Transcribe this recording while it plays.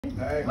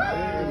Hey.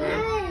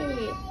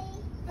 Hi.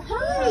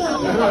 Hi.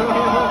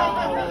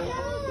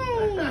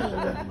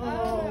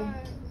 Hi.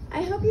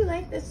 I hope you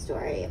like this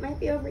story. It might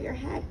be over your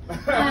head.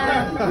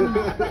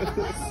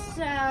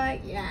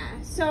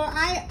 So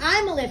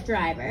I'm a Lyft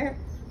driver,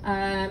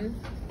 and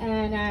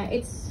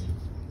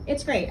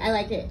it's great. I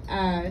like it.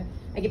 I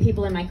get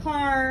people in my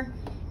car.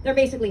 They're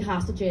basically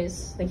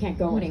hostages. They can't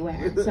go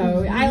anywhere.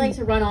 So I like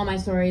to run all my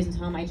stories and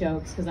tell my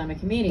jokes because I'm a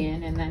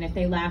comedian. And then if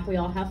they laugh, we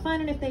all have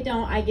fun. And if they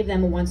don't, I give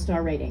them a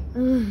 1-star rating.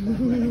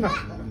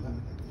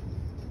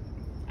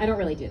 I don't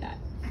really do that.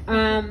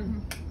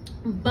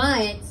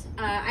 But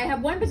I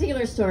have one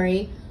particular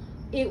story.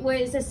 It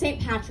was a St.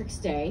 Patrick's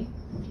Day.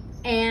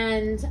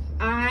 And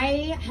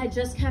I had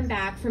just come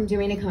back from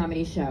doing a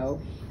comedy show.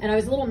 And I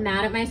was a little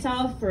mad at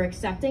myself for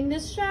accepting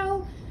this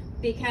show,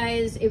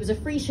 because it was a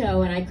free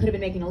show and I could have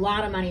been making a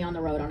lot of money on the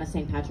road on a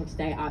St. Patrick's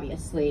Day,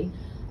 obviously.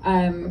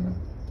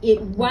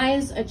 It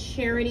was a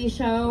charity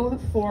show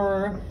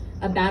for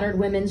a battered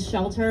women's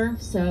shelter,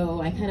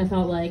 so I kind of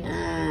felt like,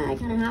 I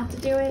kind of have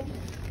to do it.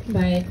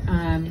 But,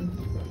 I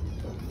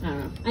don't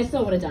know. I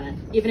still would have done it,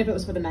 even if it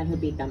was for the men who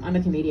beat them. I'm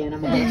a comedian,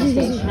 I'm a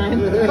stage time.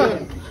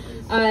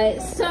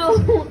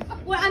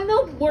 Well, I'm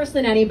no worse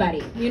than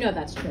anybody. You know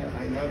that's true.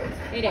 I know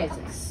it. It is.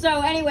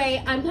 So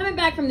anyway, I'm coming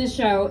back from this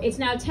show. It's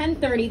now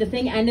 10:30. The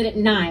thing ended at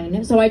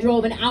 9. So I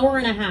drove an hour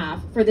and a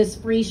half for this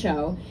free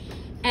show.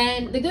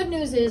 And the good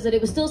news is that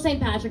it was still St.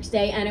 Patrick's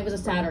Day and it was a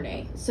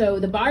Saturday. So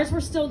the bars were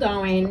still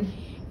going.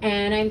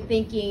 And I'm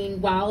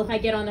thinking, well, if I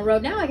get on the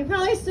road now, I can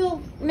probably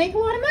still make a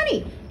lot of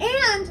money.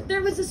 And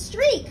there was a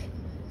streak.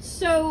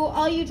 So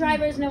all you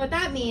drivers know what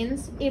that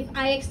means. If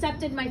I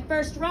accepted my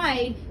first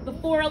ride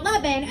before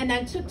 11 and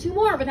then took 2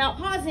 more without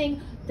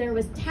pausing, there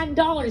was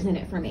 $10 in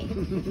it for me.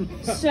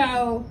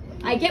 So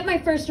I get my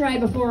first ride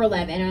before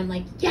 11 and I'm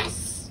like,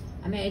 yes,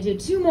 I'm gonna do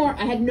 2 more.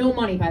 I had no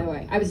money, by the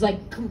way. I was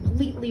like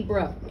completely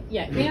broke.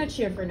 Yeah, we don't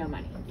cheer for no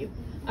money.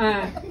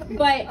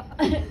 But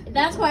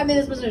that's why I'm in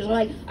this position. I'm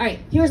like, all right,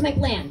 here's my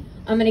plan.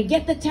 I'm gonna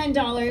get the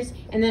 $10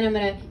 and then I'm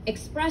gonna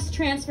express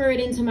transfer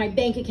it into my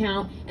bank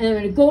account and I'm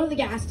gonna go to the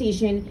gas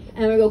station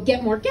and I'm gonna go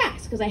get more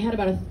gas because I had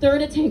about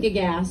 1/3 a tank of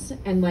gas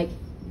and like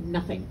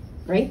nothing,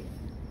 right?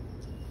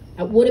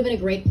 That would have been a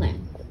great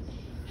plan.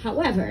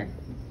 However,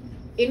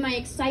 in my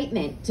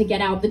excitement to get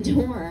out the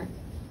door,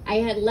 I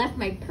had left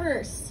my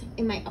purse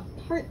in my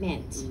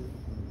apartment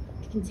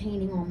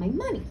containing all my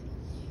money.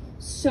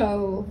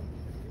 So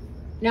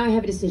now I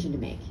have a decision to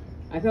make.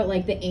 I've got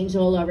like the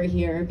angel over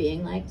here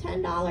being like,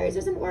 $10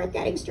 isn't worth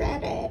getting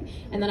stranded.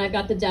 And then I've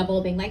got the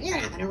devil being like, you're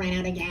not gonna run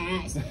out of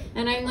gas.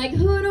 And I'm like,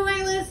 who do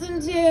I listen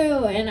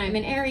to? And I'm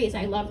an Aries,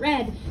 I love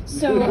red.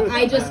 So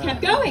I just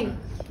kept going.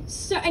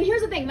 So, and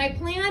here's the thing, my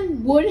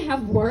plan would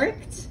have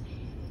worked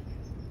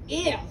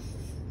if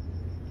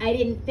I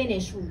didn't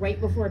finish right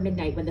before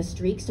midnight when the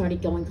streak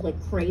started going like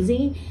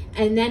crazy.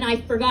 And then I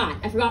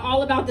forgot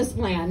all about this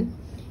plan.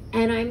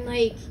 And I'm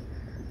like,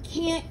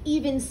 can't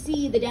even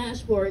see the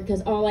dashboard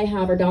because all I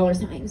have are dollar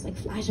signs like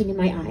flashing in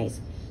my eyes.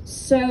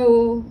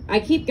 So I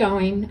keep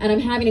going and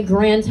I'm having a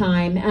grand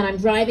time and I'm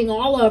driving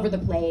all over the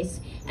place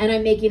and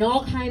I'm making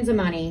all kinds of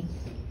money.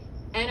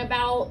 And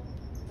about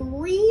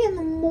 3 in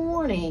the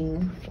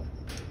morning,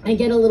 I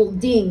get a little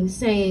ding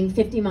saying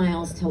 50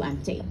 miles till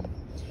empty.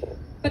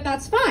 But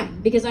that's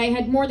fine because I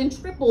had more than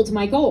tripled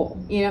my goal.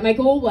 You know, my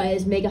goal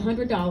was make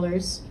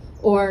 $100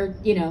 or,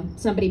 you know,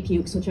 somebody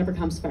pukes, whichever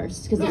comes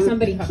first. Because if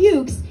somebody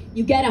pukes,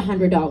 you get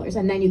 $100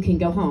 and then you can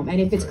go home. And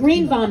if it's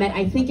green vomit,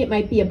 I think it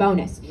might be a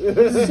bonus.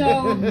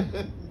 So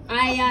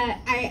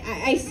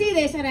I see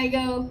this and I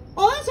go,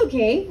 oh, that's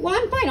okay. Well,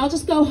 I'm fine. I'll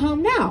just go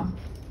home now.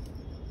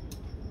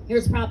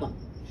 Here's the problem.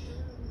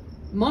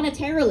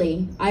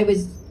 Monetarily, I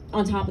was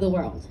on top of the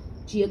world.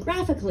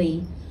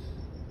 Geographically,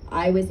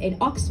 I was in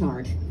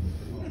Oxnard.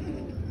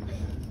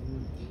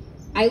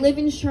 I live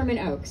in Sherman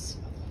Oaks.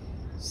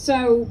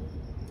 So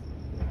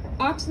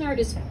Oxnard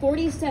is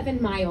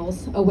 47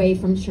 miles away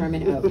from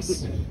Sherman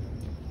Oaks.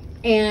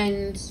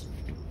 And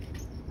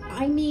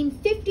I mean,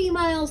 50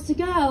 miles to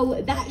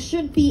go, that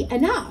should be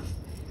enough.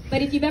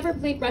 But if you've ever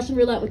played Russian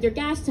roulette with your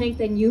gas tank,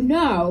 then you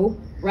know,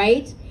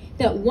 right?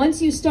 That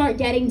once you start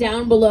getting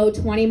down below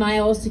 20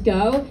 miles to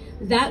go,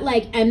 that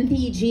like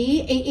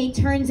MPG, it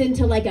turns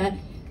into like a,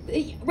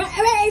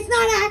 it's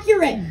not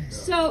accurate.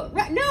 So,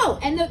 no,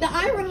 and the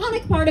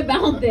ironic part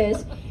about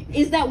this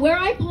is that where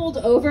I pulled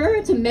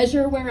over to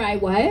measure where I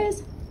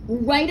was,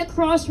 right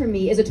across from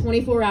me is a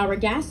 24-hour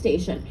gas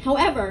station.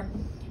 However,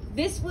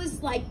 this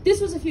was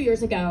a few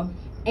years ago,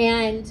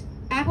 and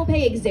Apple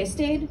Pay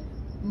existed,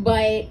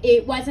 but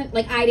it wasn't,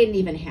 like, I didn't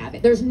even have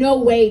it. There's no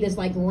way this,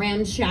 like,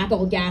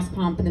 ramshackle gas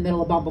pump in the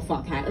middle of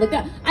Bumblefuck had it.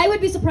 Like, I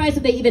would be surprised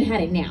if they even had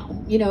it now,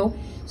 you know?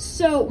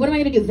 So, what am I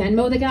gonna do,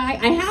 Venmo the guy?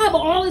 I have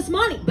all this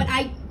money, but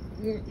I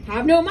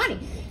have no money.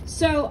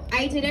 So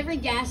I did every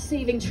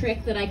gas-saving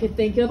trick that I could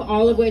think of,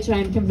 all of which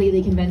I'm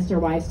completely convinced are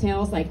wives'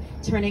 tales, like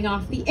turning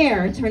off the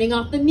air, turning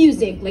off the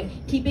music, like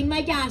keeping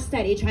my gas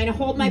steady, trying to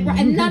hold my breath,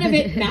 and none of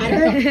it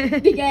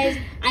mattered because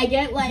I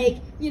get like,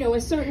 you know,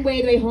 a certain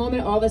way to way home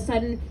and all of a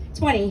sudden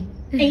 20,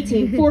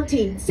 18,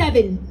 14,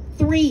 7,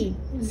 3,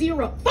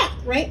 0, fuck,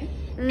 right?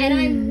 And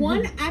I'm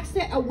one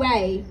exit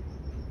away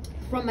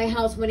from my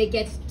house when it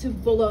gets to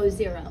below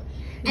 0.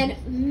 And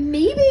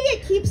maybe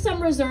it keeps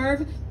some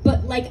reserve,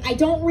 but like I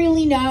don't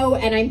really know,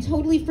 and I'm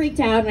totally freaked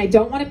out, and I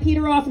don't want to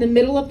peter off in the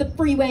middle of the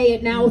freeway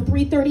at now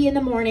 3:30 in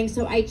the morning,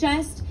 so I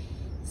just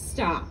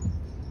stop.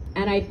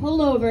 And I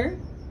pull over,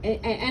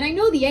 and I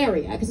know the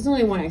area, because it's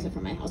only one exit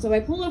from my house, so I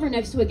pull over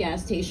next to a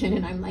gas station,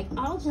 and I'm like,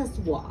 I'll just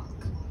walk.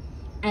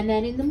 And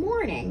then in the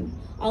morning,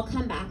 I'll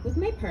come back with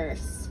my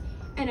purse,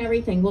 and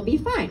everything will be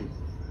fine.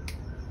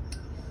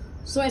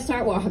 So I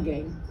start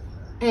walking.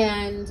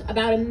 And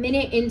about a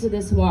minute into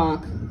this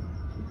walk,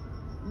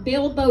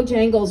 Bill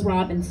Bojangles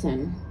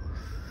Robinson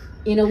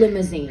in a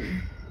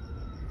limousine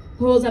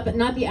pulls up, but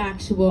not the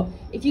actual.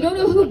 If you don't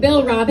know who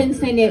Bill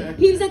Robinson is,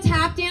 he was a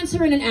tap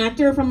dancer and an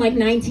actor from like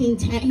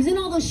 1910. He's in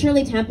all those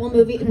Shirley Temple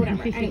movies,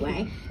 whatever.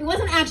 Anyway, it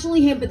wasn't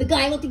actually him, but the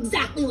guy looked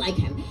exactly like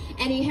him.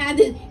 And he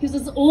was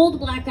this old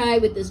black guy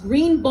with this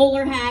green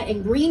bowler hat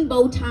and green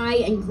bow tie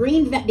and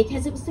green vest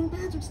because it was St.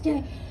 Patrick's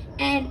Day.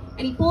 And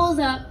he pulls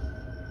up.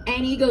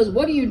 And he goes,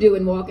 what are you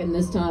doing walking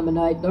this time of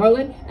night,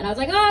 darling? And I was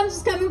like, oh, I'm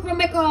just coming from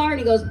my car. And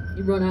he goes,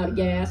 you run out of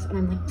gas. And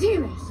I'm like,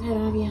 damn it, is that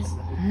obvious?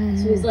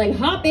 So he's like,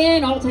 hop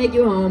in, I'll take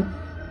you home.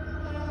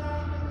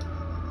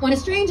 When a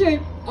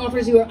stranger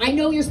offers you, I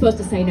know you're supposed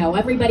to say no.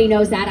 Everybody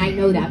knows that, I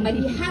know that. But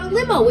he had a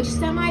limo, which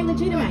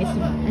semi-legitimized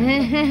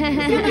him.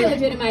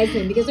 Semi-legitimized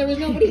him because there was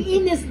nobody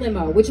in this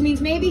limo, which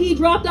means maybe he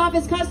dropped off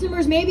his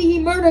customers, maybe he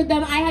murdered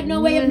them. I had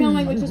no way of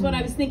knowing, which is what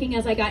I was thinking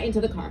as I got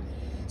into the car.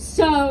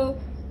 So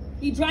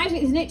he drives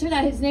me, turned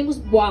out his name was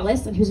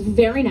Wallace, and he was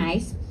very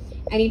nice.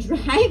 And he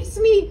drives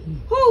me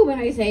home,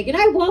 and I say, good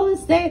night,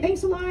 Wallace,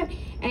 thanks a lot.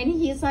 And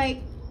he's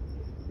like,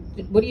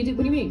 what do you do?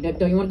 What do you mean?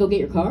 Don't you want to go get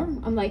your car?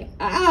 I'm like,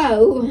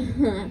 oh,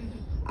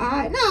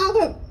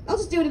 no, I'll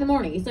just do it in the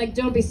morning. He's like,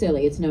 don't be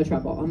silly, it's no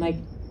trouble. I'm like,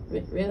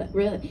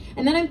 really?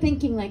 And then I'm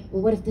thinking like,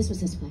 well, what if this was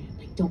his plan?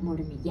 Like, don't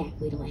murder me yet,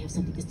 wait till I have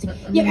something to say.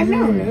 Yeah,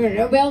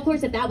 no. Well, of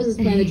course, if that was his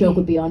plan, the joke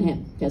would be on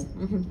him, because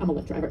I'm a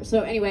Lyft driver.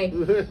 So anyway,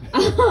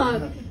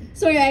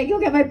 so yeah, I go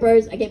get my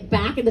purse, I get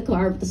back in the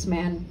car with this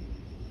man,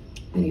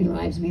 and he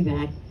drives me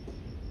back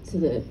to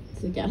the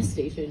gas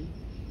station.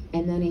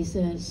 And then he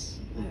says,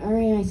 all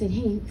right, I said,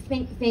 hey,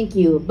 thank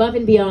you, above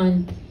and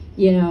beyond,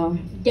 you know,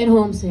 get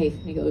home safe.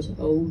 And he goes,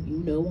 oh, you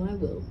know I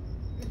will.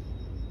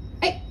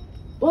 Hey,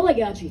 while I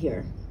got you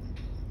here,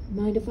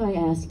 mind if I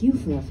ask you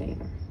for a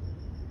favor?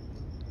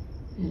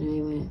 And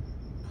I went,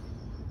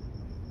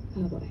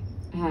 oh boy,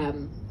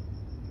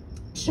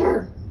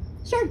 sure.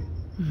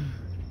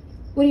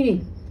 What do you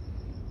need?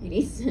 And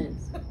he says,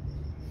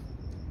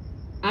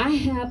 I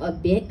have a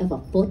bit of a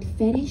foot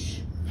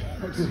fetish.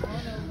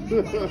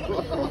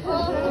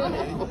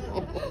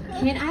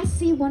 Can I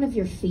see one of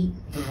your feet?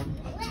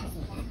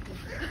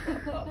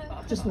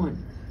 Just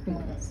one.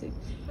 Let's see.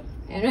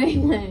 And I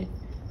went,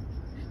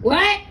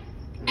 what?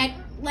 And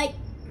like,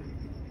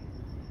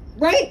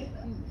 right?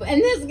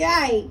 And this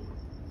guy,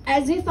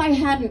 as if I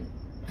hadn't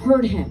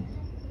heard him,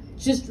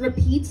 just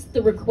repeats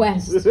the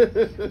request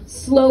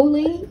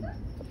slowly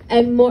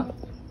and more.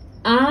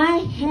 I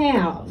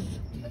have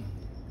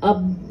a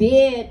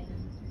bit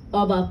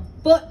of a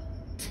foot,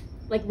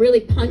 like really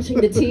punching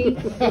the teeth,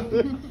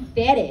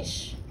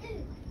 fetish.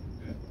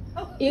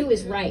 It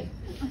was right.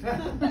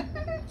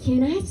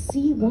 Can I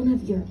see one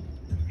of your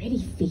pretty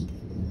feet?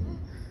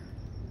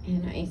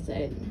 And I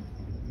said,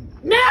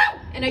 no!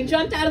 And I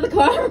jumped out of the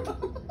car.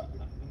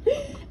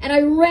 And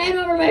I ran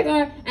over my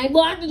car, and I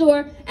locked the door,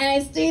 and I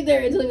stayed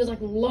there until he was like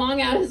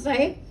long out of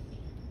sight.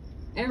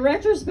 And in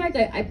retrospect,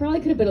 I probably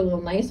could have been a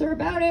little nicer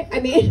about it. I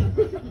mean,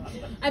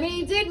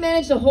 he did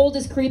manage to hold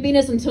his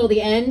creepiness until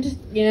the end.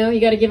 You know, you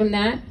got to give him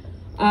that.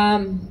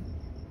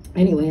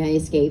 Anyway, I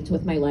escaped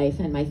with my life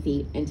and my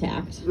feet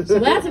intact. So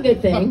that's a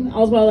good thing.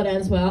 All's well that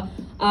ends well.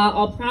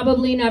 I'll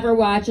probably never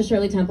watch a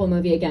Shirley Temple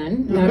movie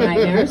again. No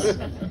nightmares.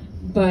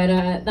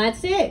 But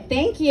that's it.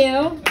 Thank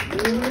you.